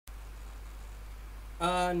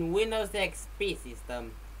on Windows XP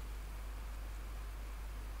system.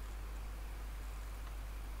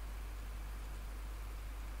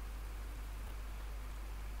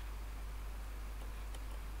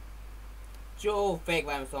 Two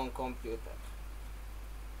Fakevimes on computer.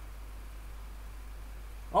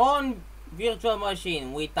 On virtual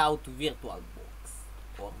machine without virtual box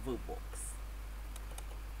or VBox.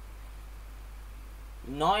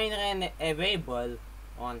 Non available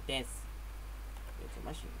on test virtual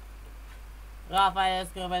machine. Rafael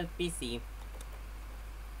Scribble PC.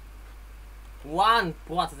 One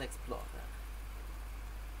Process Explorer.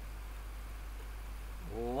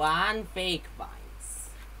 One Fakevimes.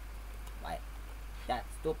 Why? That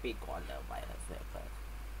stupid called the virus wrapper.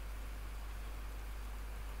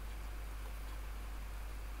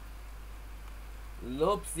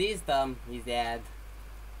 Loop system is dead.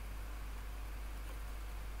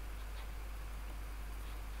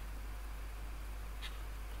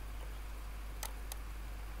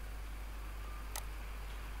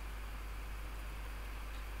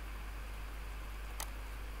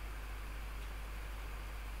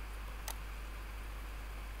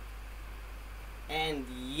 And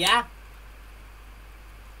yeah,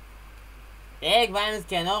 Fakevimes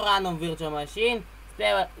cannot run on virtual machine.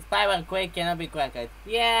 SpywareQuake cannot be cracked.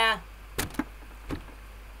 Yeah.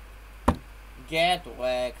 Get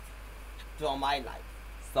wrecked. To my life.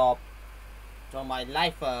 Stop. To my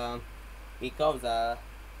life, because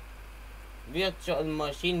virtual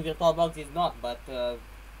machine, VirtualBox is not, but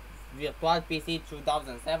Virtual PC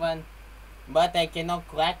 2007. But I cannot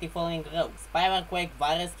crack the following rogues: SpywareQuake,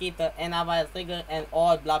 virus kit, antivirus trigger, and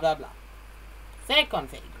all blah blah blah. Second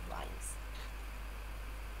Fakevimes.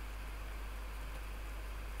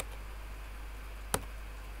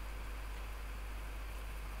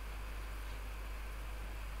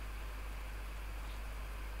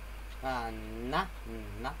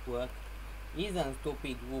 Not work. Isn't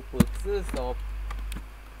stupid who puts stop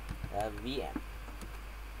VM.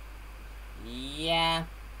 Yeah.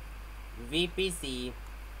 VPC.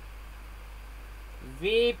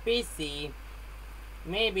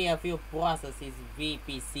 Maybe a few processes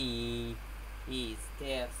VPC is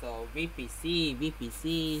there. So VPC,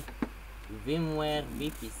 VMware,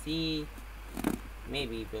 VPC,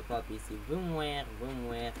 maybe virtual PC, VMware,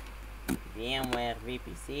 VMware,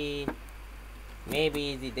 VPC.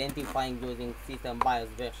 Maybe it's identifying using system BIOS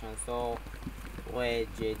version. So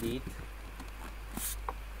regedit.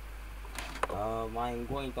 I'm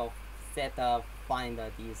going to set up find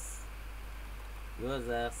these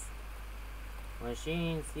users,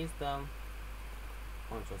 machine, system,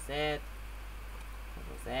 control set,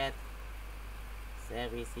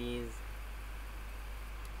 services,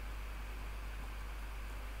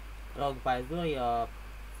 log by Zuria,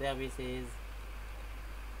 services,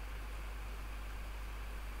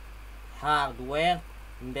 hardware,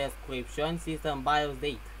 description, system BIOS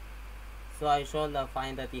date. So I should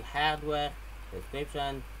find the hardware,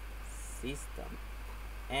 description, system,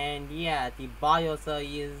 and yeah, the BIOS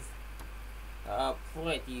is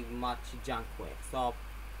pretty much junkware. So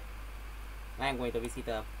I'm going to visit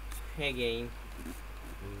again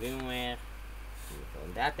VMware,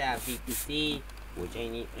 data VPC, which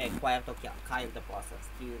I require to kill the process,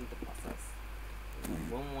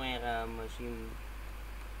 VMware machine,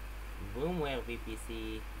 VMware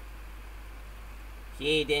VPC.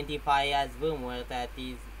 He identify as VMware that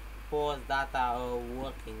is post data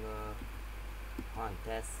working on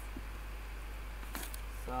test.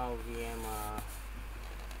 So VM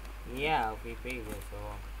yeah, we figure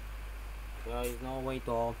so there is no way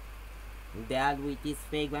to deal with this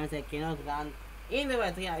Fakevimes. I cannot run in the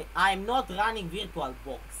battery. I'm not running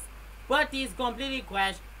VirtualBox, but it's completely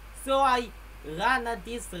crashed. So I ran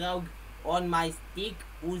this rogue on my stick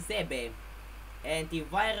USB.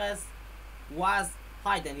 Antivirus was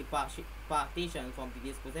hidden the partition from the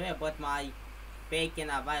disk USB, but my fake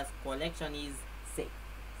antivirus collection is safe.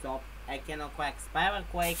 So I cannot crack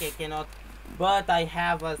SpywareQuake, I cannot, but I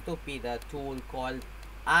have a stupid tool called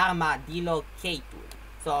Armadillo K tool.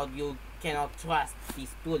 So you cannot trust this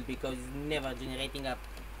tool because it's never generating a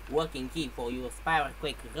working key for your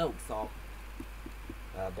SpywareQuake rogue. So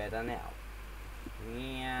better now.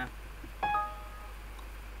 Yeah.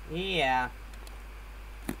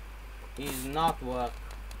 Is not work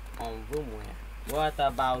on VMware. What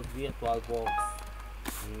about VirtualBox?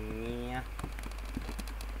 Yeah.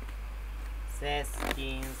 Says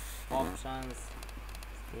skins, options,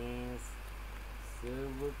 skins,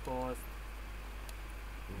 server cost,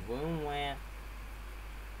 VMware,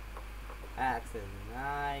 access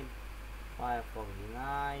denied, Firefox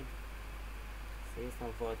denied,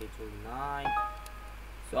 system 42 denied.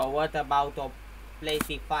 So what about place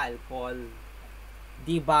a file called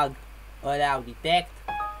debug allow detect.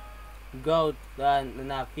 Go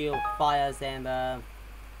in a few files and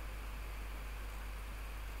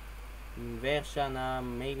version.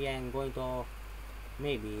 Maybe I'm going to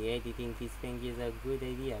maybe editing this thing is a good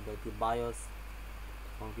idea, but the BIOS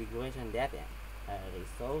configuration data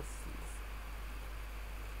resources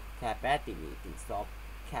compatibility so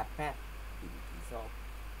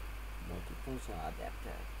multifunctional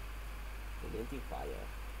adapter identifier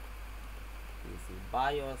is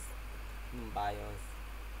BIOS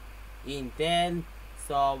Intel.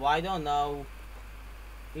 So I don't know,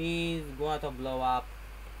 he's going to blow up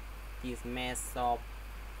this mess up.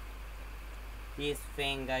 This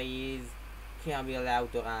thing can't be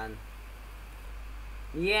allowed to run.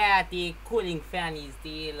 Yeah, the cooling fan is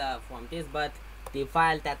still from this, but the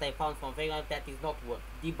file that I found from Fakevimes that is not work.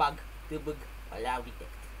 Debug allow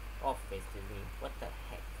detect. Oh, excuse me. What the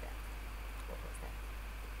heck is that? What was that?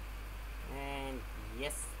 And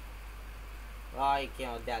yes, I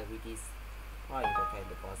cannot deal with this. I need to try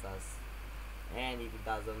the process. And if it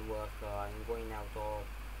doesn't work, I'm going now to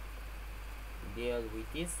deal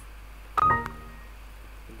with this.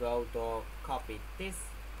 Go to copy this.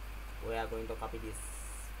 We are going to copy this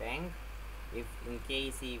thing. If in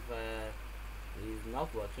case if it is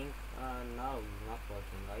not working, no, it's not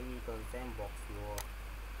working. I need on sandbox or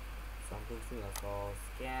something similar. So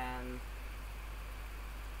scan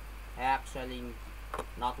actually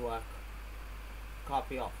not work.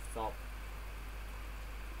 Copy off. So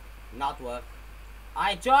not work.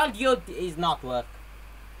 I told you it is not work.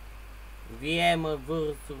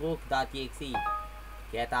 vm-rook.exe.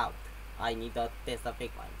 Get out. I need to test the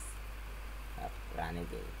Fakevimes. Run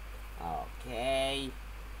again.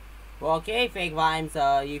 Okay, Fakevimes.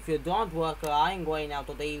 If you don't work, I'm going now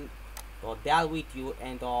today to deal with you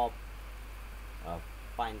and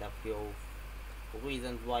find a few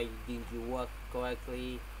reasons why didn't you work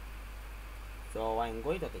correctly. So I'm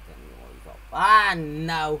going to take a new off. Ah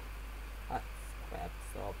no. Crap.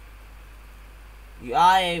 So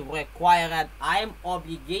I'm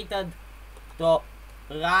obligated to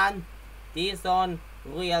run this on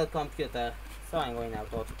real computer. So I'm going now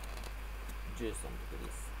to do something to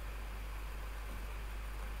this.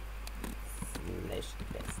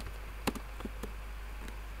 /test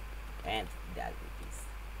and that with this.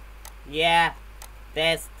 Yeah,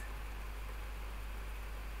 test.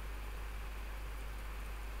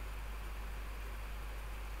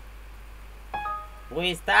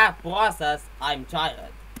 Restart process. I'm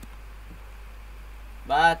tired,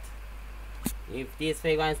 but if these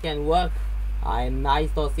Fakevimes can work, I'm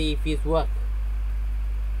nice to see if it works.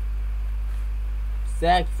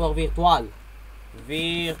 Search for virtual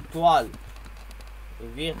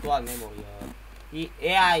memory. The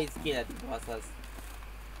AI is killed at the process.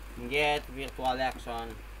 Get virtual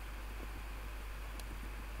action.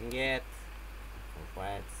 Get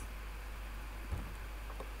threads.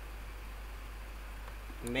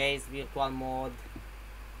 Base virtual mode.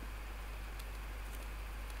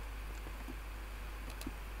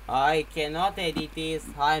 I cannot edit this.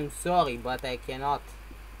 I'm sorry, but I cannot.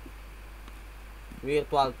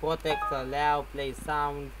 Virtual protect, allow, play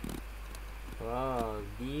sound. Oh,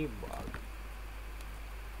 debug.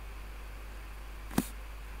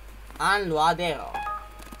 Unload error.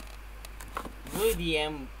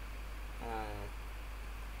 VDM.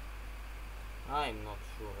 I'm not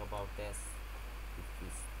sure about this. It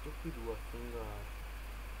is stupid working.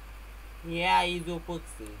 Yeah, you put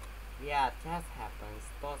it. Yeah, that happens.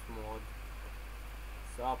 Toss mode.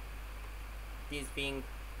 Stop. This thing.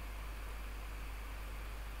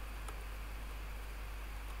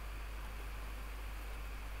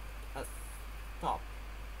 Stop.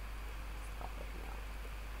 Stop it now.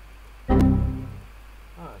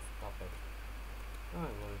 Oh, stop it. Oh,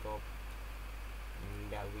 I'm going to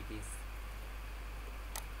deal with this.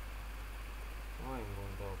 Oh, I'm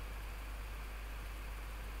going to.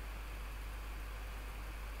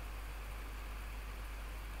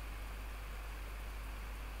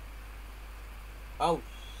 Oh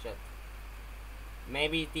shit.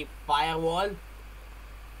 Maybe the firewall.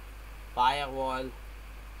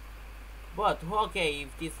 But okay, if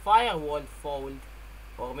this firewall failed,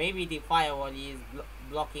 or maybe the firewall is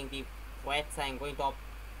blocking the threats, I'm going to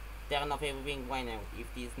turn off everything right now. If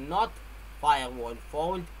this not firewall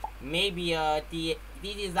failed, maybe this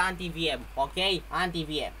is anti-VM, okay?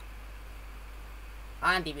 Anti-VM.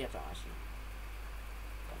 Anti-virtual machine.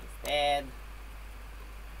 So instead,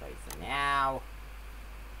 place now.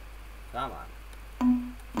 Come on.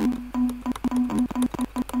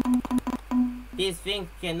 This thing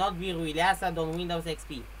cannot be released on Windows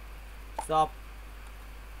XP. So,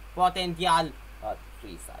 potential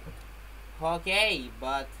suicide. Okay,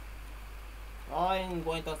 but I'm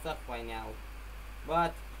going to suck right now.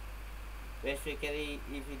 But basically,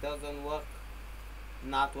 if it doesn't work,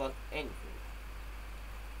 not work anything.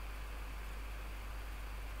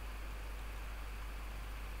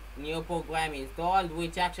 New program installed,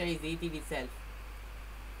 which actually is it itself.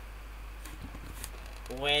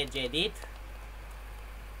 Regedit.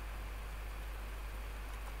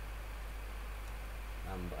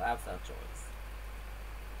 Browser choice.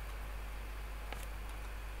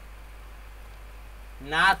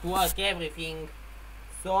 Not work everything.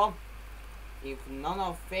 So, if none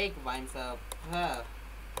of Fakevimes are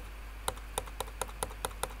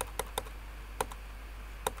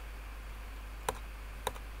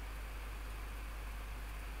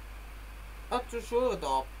not too sure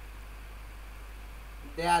though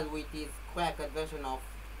dealt with this cracked version of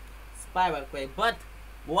SpywareQuake, but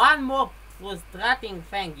one more frustrating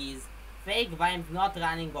thing is Fakevimes not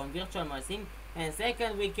running on virtual machine, and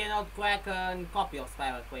second, we cannot crack a copy of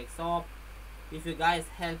SpywareQuake. So if you guys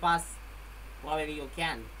help us, probably you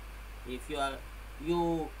can. If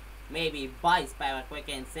you maybe buy SpywareQuake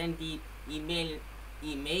and send the email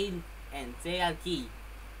and serial key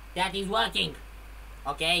that is working,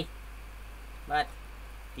 okay? But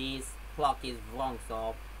this clock is wrong,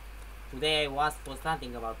 so today I was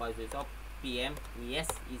frustrating about why it's up PM. Yes,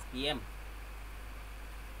 it's PM.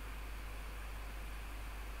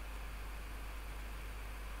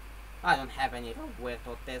 I don't have any hardware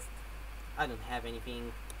to test. I don't have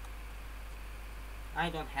anything.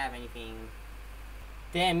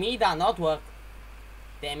 The MIDA not work.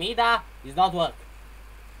 The MIDA is not work.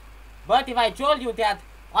 But if I told you that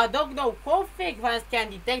I don't know how Fakevimes can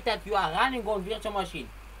detect that you are running on virtual machine,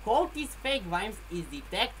 how this Fakevimes is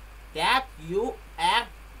detect that you are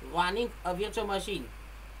running a virtual machine.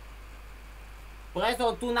 Press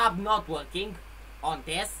on tune up not working on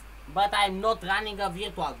test, but I'm not running a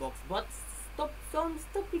virtual box. But stop some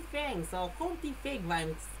stupid things. So how the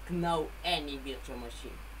Fakevimes know any virtual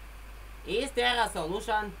machine? Is there a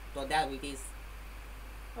solution to deal with this?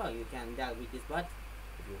 Oh, you can deal with this, but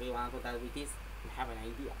if you really want to deal with this, you have an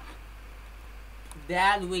idea.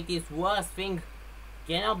 Deal with this worst thing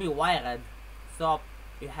cannot be wired, so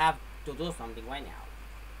you have to do something right now.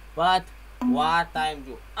 But what time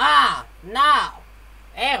do? Now!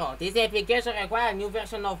 Error! This application requires a new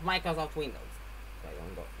version of Microsoft Windows. So I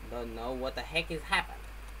don't know what the heck is happened.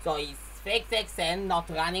 So is FakeXN not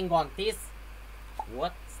running on this?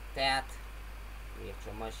 What's that?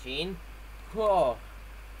 Virtual machine? Oh,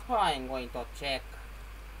 I'm going to check.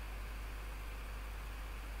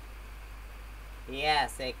 Yeah,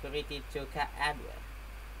 security took adware.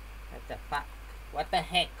 What the fuck? What the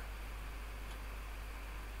heck?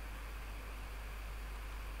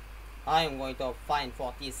 I'm going to find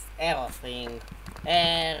for this error thing.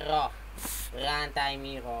 Error.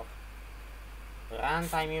 Runtime error.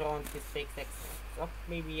 Runtime error on this FakeXN. So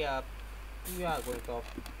maybe we are going to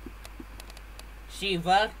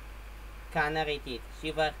Shiver. Can I read it?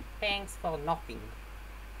 Shiver. Thanks for nothing.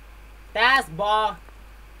 Taskbar.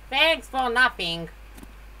 Thanks for nothing.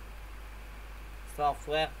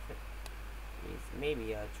 Software. Please,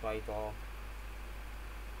 maybe I'll try to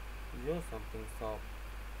do something. So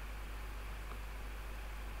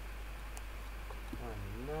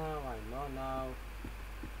I don't know.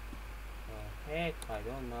 Heck, I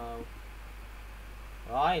don't know.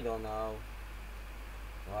 I don't know.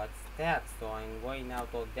 What's that? So I'm going now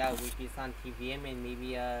to deal with this anti-VM, and maybe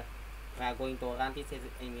we are going to run this as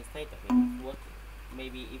administrator. Maybe it's working.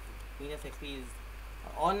 Maybe if Windows XP is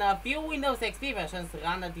on a few Windows XP versions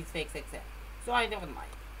run this FakeXN. So I don't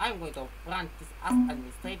mind. I'm going to run this as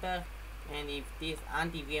administrator, and if this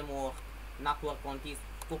anti-VM or not work on this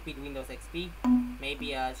stupid Windows XP,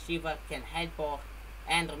 maybe a Shiver can help or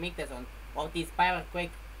and remix on or this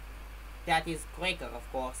SpywareQuake that is Quaker, of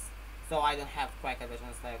course. So I don't have Quaker version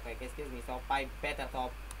of SpywareQuake, excuse me. So I better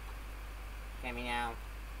top coming out.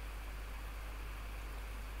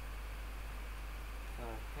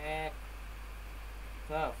 The heck?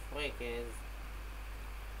 The freak is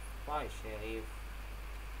Spy Sheriff?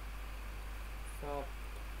 So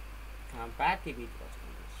compatibility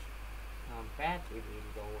change.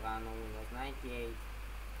 Compatibility go run on Windows 98.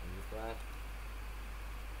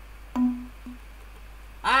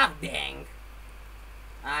 Ah dang!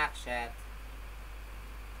 Ah shit.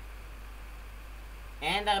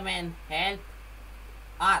 Enderman, help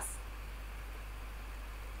us!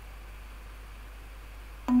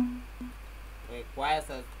 Requires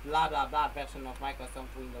a blah blah blah version of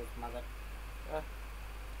Microsoft Windows, mother.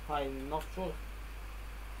 I'm not sure.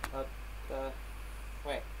 But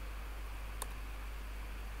wait.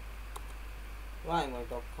 Well, I'm going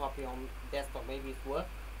to copy on desktop, maybe it work.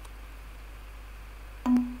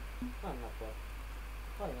 Well, not work.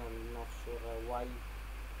 Well, I'm not sure why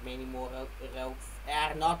many more routes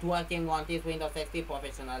are not working on this Windows XP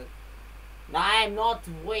Professional. I'm not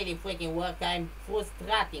really freaking work. I'm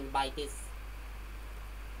frustrating by this.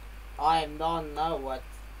 I don't know what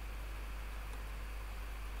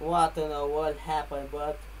in the world happened,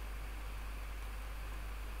 but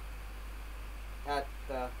that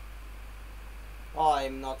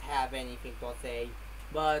I'm not have anything to say.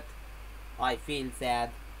 But I feel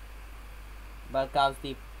sad because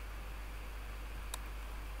the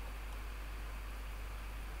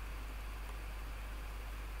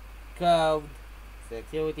code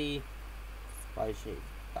security spy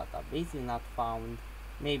database is not found.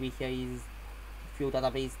 Maybe here is few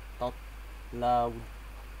database dot load.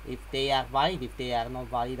 If they are valid, if they are not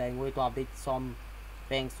valid, I'm going to update some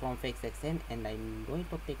things from FixXM and I'm going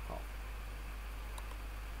to take off.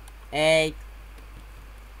 8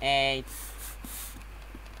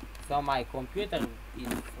 so my computer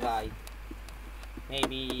is fried.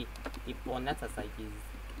 Maybe the Ponata site is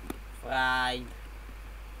fried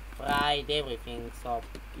everything, so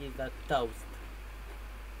is the toast.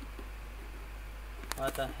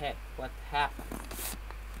 What the heck? What happened?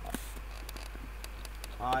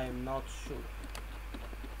 I'm not sure.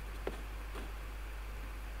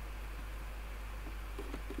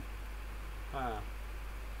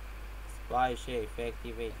 SpywareQuake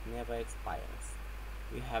activate never expires.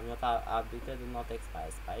 You have not updated do not expire.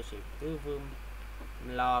 SpywareQuake proven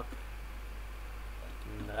lock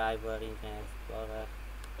driver Internet Explorer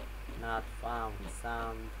not found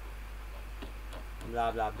sound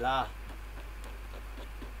blah blah blah.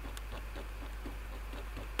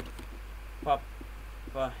 Pop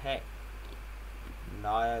for heck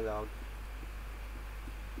dialogue.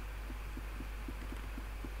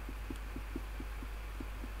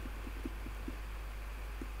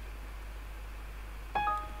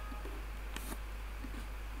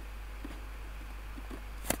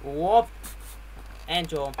 Whoop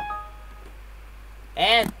enter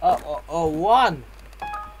and one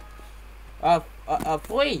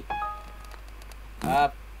 3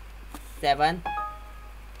 7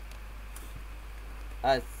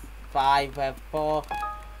 5 4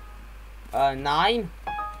 9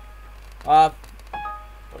 rogue.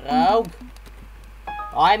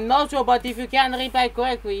 I'm not sure, but if you can reply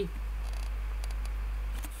correctly.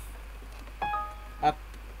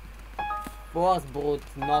 Force brute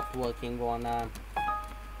not working on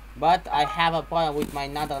but I have a problem with my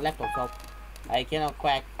another laptop, so I cannot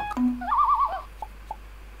crack.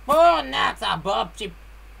 Oh, that's a bob chip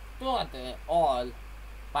to all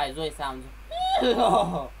by Zoe sounds.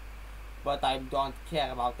 But I don't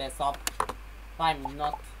care about that, so I'm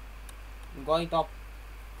not going to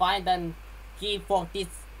find a key for this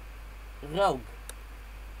rogue.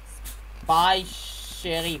 Spy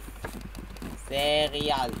Sheriff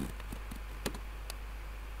Serial.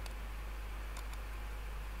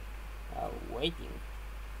 Waiting.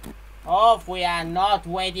 Oh, we are not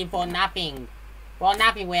waiting for nothing. For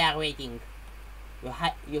nothing we are waiting.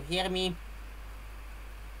 You hear me?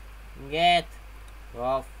 Get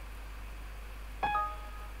off.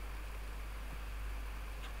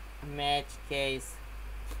 Match case.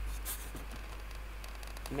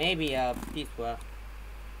 Maybe this work.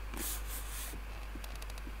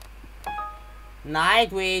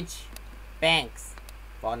 Night Witch. Thanks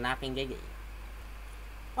for nothing again.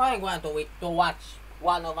 I'm going to watch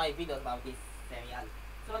one of my videos about this serial.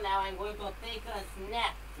 So now I'm going to take a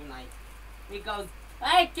snap tonight because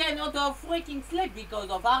I cannot freaking sleep because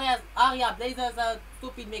of Aria Blazer's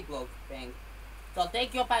stupid micro thing. So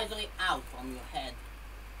take your advisory out from your head.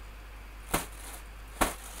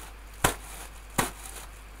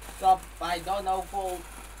 So I don't know who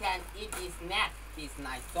can eat this snack this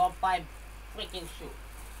night. So I freaking shoot.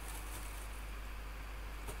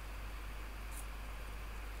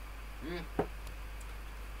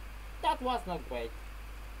 That was not great.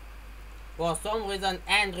 For some reason,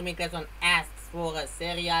 Andrew Mickelson asks for a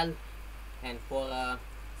serial and for a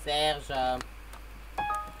Serge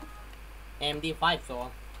MD5.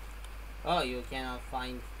 So, oh, you cannot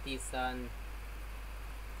find this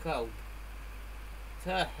code.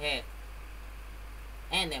 The heck,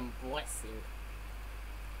 and embracing.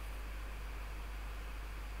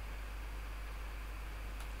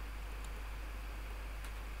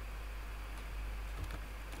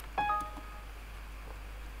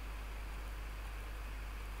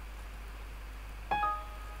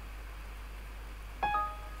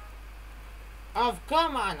 Oh,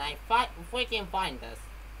 come on, I freaking find us.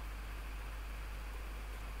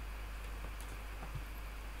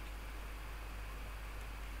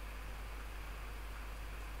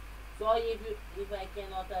 So if I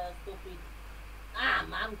cannot stupid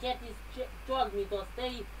mom cat is told me to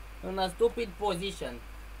stay in a stupid position,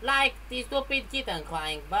 like the stupid kitten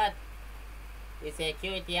crying, but the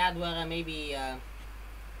security hardware maybe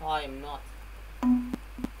I'm not.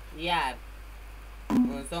 Yeah,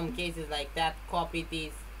 in some cases like that, copy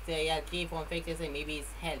this serial key from fixes and maybe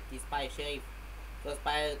it's help the spy sheriff. So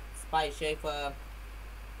spy sheriff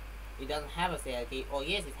it doesn't have a serial key, or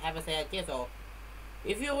yes it have a serial key. So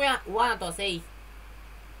if you want to say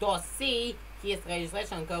to see his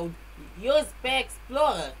registration code, use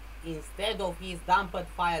Explorer instead of his dumped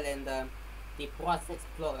file and the Process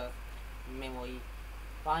Explorer memory.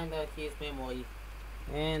 Find his memory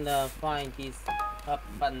and find his up,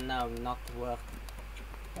 but now not work.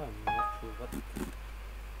 Oh, I'm not sure what the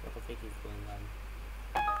fuck is going on.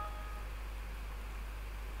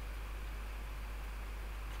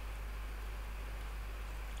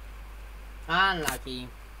 Unlucky.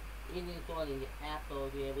 It is all in the app, so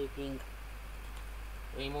do everything.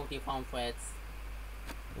 Remove the found threads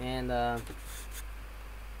and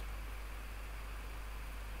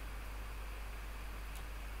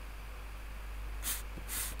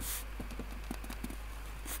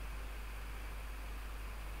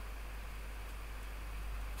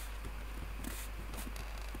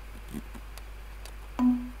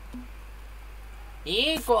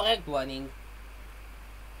incorrect warning.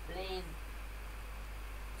 Please.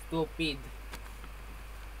 Stupid.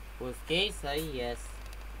 Was case yes.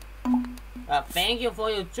 Thank you for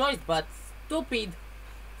your choice, but stupid.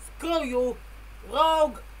 Screw you,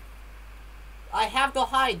 rogue. I have to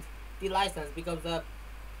hide the license because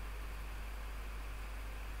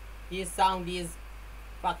his sound is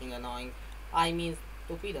fucking annoying. I mean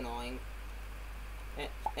stupid annoying.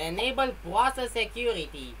 Enable process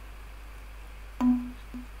security.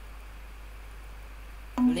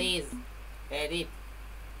 Please edit.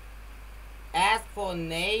 Ask for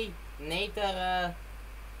neither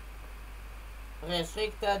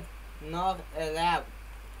restricted nor allowed.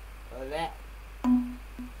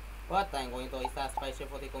 But I'm going to restart SpywareQuake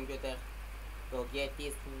for the computer to get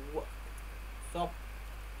this work. So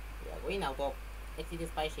we are going now to exit the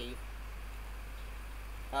SpywareQuake.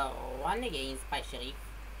 Run again SpywareQuake.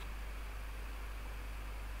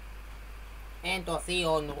 And to see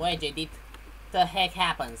on regedit the heck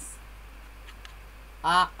happens.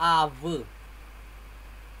 AAV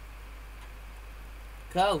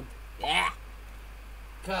code. Yeah.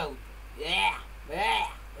 Code. Yeah. Yeah.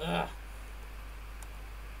 Ugh.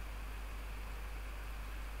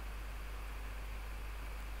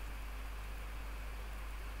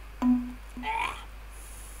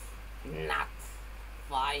 Not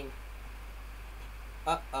fine.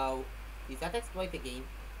 Uh-oh. Is that exploit again?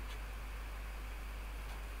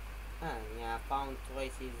 Yeah, found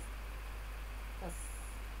traces. That's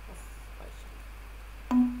special.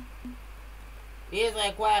 These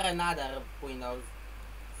require another Windows.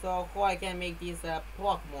 So how I can make this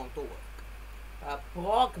Procmon to work?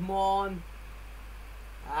 Procmon,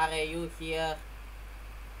 are you here?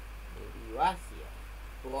 Maybe you are here.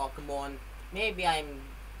 Procmon. Maybe I'm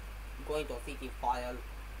going to see the file.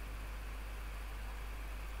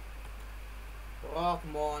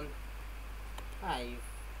 Procmon.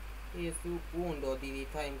 Is undo the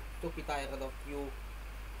time to be tired of you.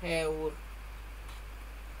 Have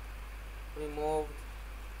removed.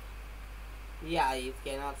 Yeah, it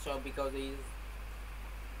cannot show because it is.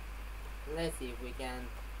 Let's see if we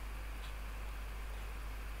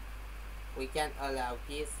can allow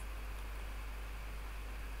this.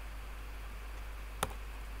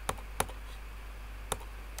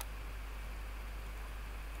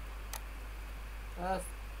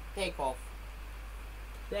 Take off.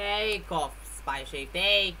 Take off, SpywareQuake.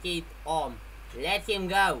 Take it on. Let him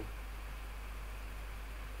go.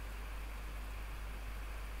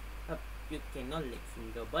 You cannot let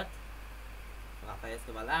him go, but Rafael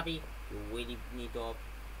Escavalabi, you really need to.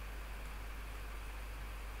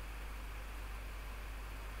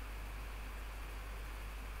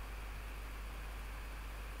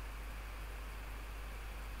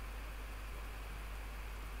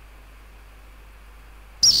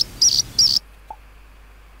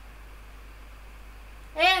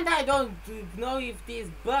 And I don't know if this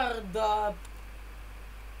bird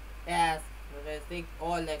has restrict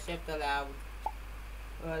all except allowed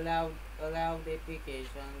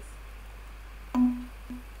applications.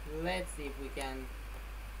 Let's see if we can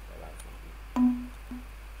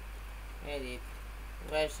edit.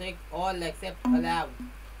 Restrict all except allowed.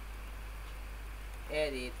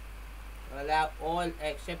 Edit. Allow all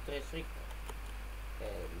except restrict.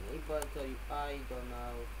 Enable to I don't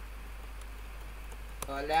know.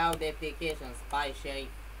 Allow the application SpywareQuake.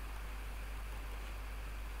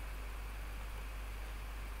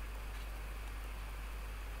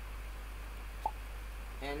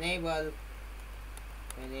 enable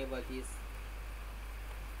this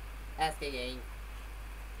ask again.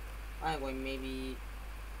 I'm going maybe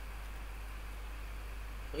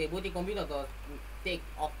rebooting computer to take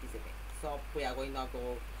off this effect. So we are going now to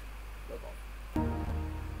log off.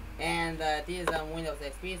 And this is Windows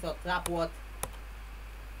XP, so trap what?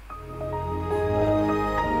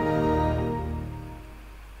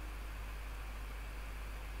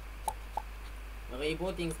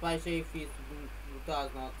 Rebooting SpywareQuake does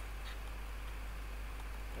not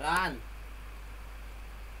run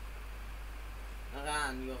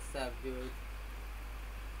yourself, dude.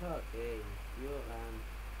 Okay, you run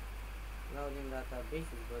loading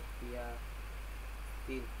databases, but we are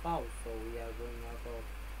still paused, so we are going out of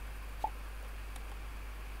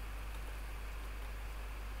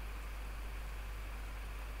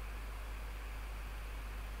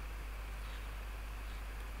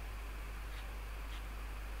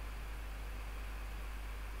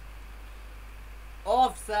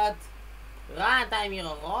offset, runtime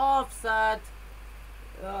error offset.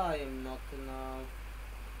 I am not now.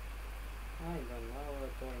 I don't know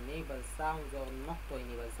to enable sounds or not to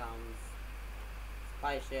enable sounds.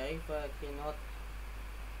 SpywareQuake cannot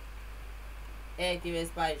activate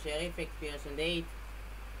SpywareQuake expiration date.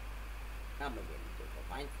 I'm going to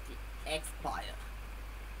find the expire.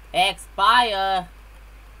 Expire.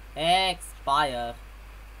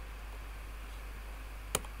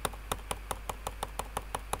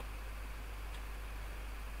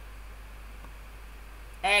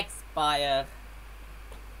 Expire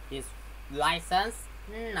his license.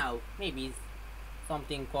 No, maybe it's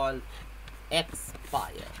something called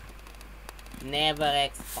expire. Never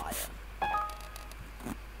expire.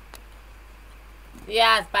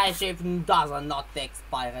 Yeah, SpywareQuake does not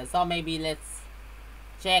expire, so maybe let's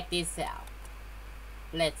check this out.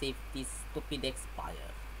 Let's see if this stupid expire.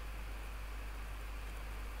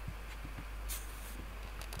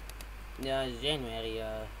 January.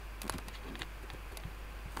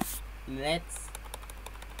 Let's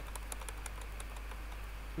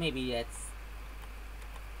check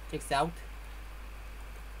this out.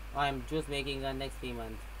 I'm just making an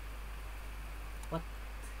experiment.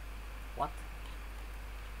 What?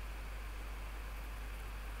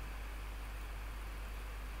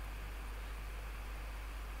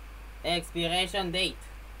 Expiration date.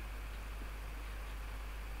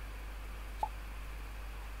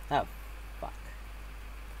 Oh, fuck.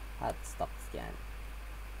 Had to stop scan.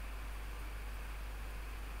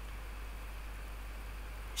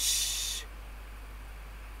 Shh.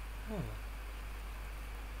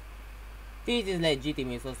 This is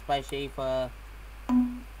legitimate, so SpywareQuake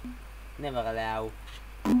never allow.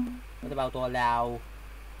 What about to allow?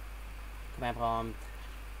 Command prompt.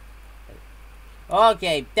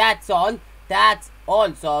 Okay, that's all.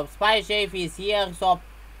 So SpywareQuake is here, so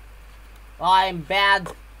I'm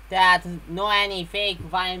bad that no any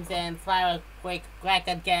Fakevimes and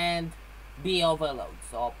SpywareQuake can be overloaded.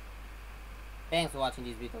 So thanks for watching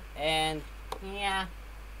this video, and yeah,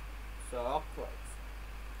 so close.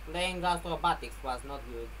 Playing Ghost Robotics was not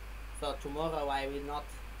good, so tomorrow I will not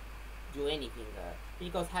do anything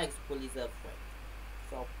because high school is a threat.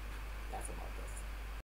 So that's about it.